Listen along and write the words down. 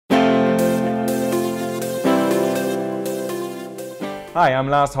Hi, I'm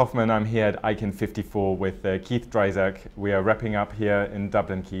Lars Hoffman. I'm here at ICANN 54 with Keith Drazek. We are wrapping up here in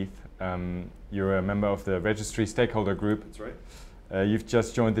Dublin, Keith. You're a member of the Registries Stakeholder Group. That's right. You've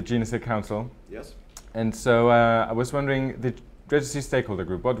just joined the GNSO Council. Yes. And so I was wondering, the Registries Stakeholder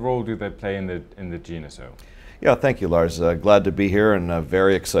Group, what role do they play in the GNSO? Yeah, thank you, Lars. Glad to be here and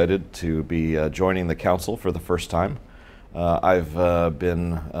very excited to be joining the Council for the first time. I've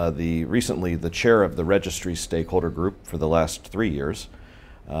been recently the chair of the Registries Stakeholder Group for the last 3 years.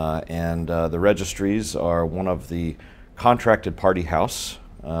 The registries are one of the contracted party house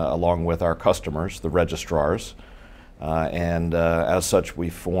along with our customers, the registrars. As such, we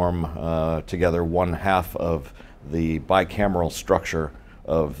form together one half of the bicameral structure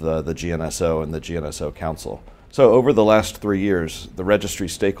of the GNSO and the GNSO Council. So over the last 3 years, the Registry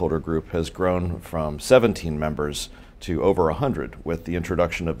Stakeholder Group has grown from 17 members to over 100 with the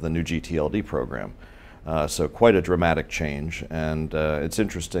introduction of the new gTLD program. So quite a dramatic change, and it's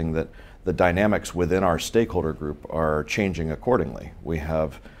interesting that the dynamics within our stakeholder group are changing accordingly. We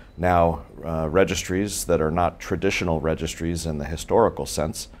have now registries that are not traditional registries in the historical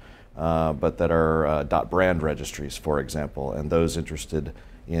sense, but that are .brand registries, for example, and those interested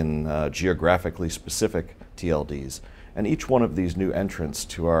in geographically specific TLDs. And each one of these new entrants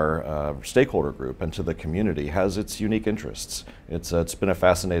to our stakeholder group and to the community has its unique interests. It's been a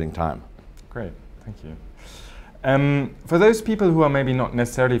fascinating time. Great, thank you. For those people who are maybe not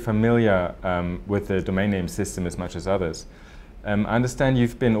necessarily familiar with the domain name system as much as others, I understand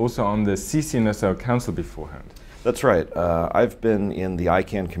you've been also on the GNSO Council beforehand. That's right. I've been in the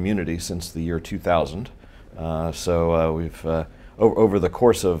ICANN community since the year 2000. We've over the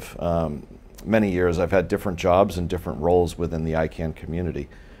course of many years, I've had different jobs and different roles within the ICANN community.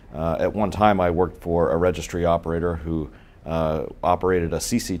 At one time, I worked for a registry operator who operated a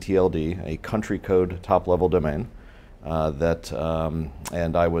ccTLD, a country code top-level domain,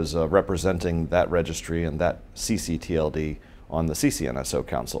 and I was representing that registry and that ccTLD on the GNSO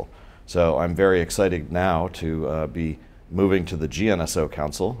Council. So I'm very excited now to be moving to the GNSO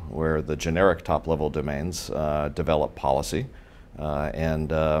Council, where the generic top-level domains develop policy.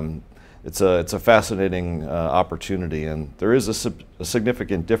 It's a fascinating opportunity, and there is a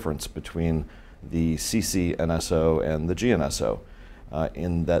significant difference between the CCNSO and the GNSO,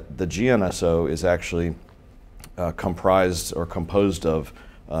 in that the GNSO is actually comprised or composed of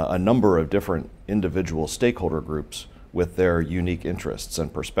a number of different individual stakeholder groups with their unique interests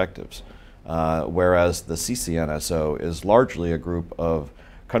and perspectives, whereas the CCNSO is largely a group of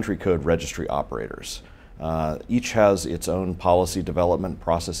country code registry operators. Each has its own policy development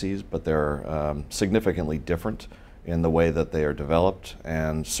processes, but they're significantly different in the way that they are developed,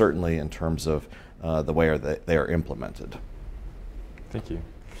 and certainly in terms of the way they are implemented. Thank you.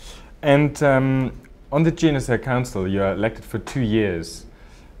 And on the GNSO Council, you are elected for 2 years.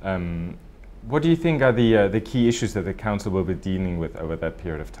 What do you think are the key issues that the Council will be dealing with over that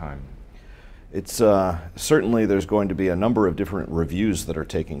period of time? It's certainly there's going to be a number of different reviews that are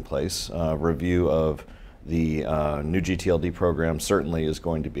taking place. Review of the new gTLD program certainly is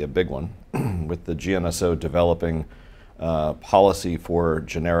going to be a big one, with the GNSO developing policy for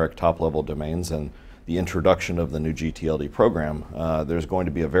generic top-level domains and the introduction of the new gTLD program. There's going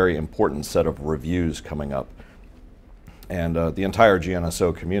to be a very important set of reviews coming up. And the entire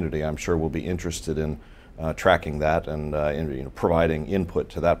GNSO community, I'm sure, will be interested in tracking that and providing input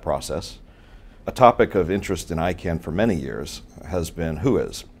to that process. A topic of interest in ICANN for many years has been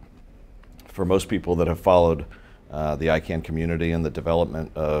WHOIS. For most people that have followed the ICANN community and the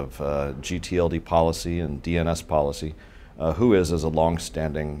development of gTLD policy and DNS policy, WHOIS is a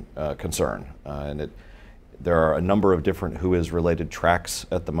long-standing concern. There are a number of different WHOIS-related tracks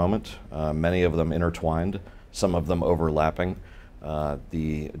at the moment, many of them intertwined, some of them overlapping.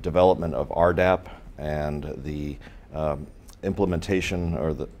 The development of RDAP and the implementation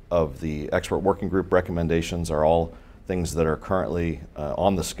of the expert working group recommendations are all things that are currently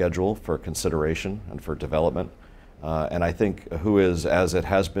on the schedule for consideration and for development. And I think WHOIS, as it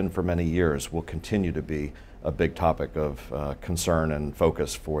has been for many years, will continue to be a big topic of concern and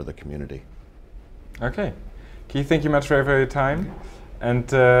focus for the community. Okay. Keith, thank you much for your time.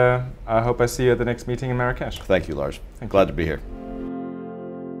 And I hope I see you at the next meeting in Marrakesh. Thank you, Lars. Glad to be here.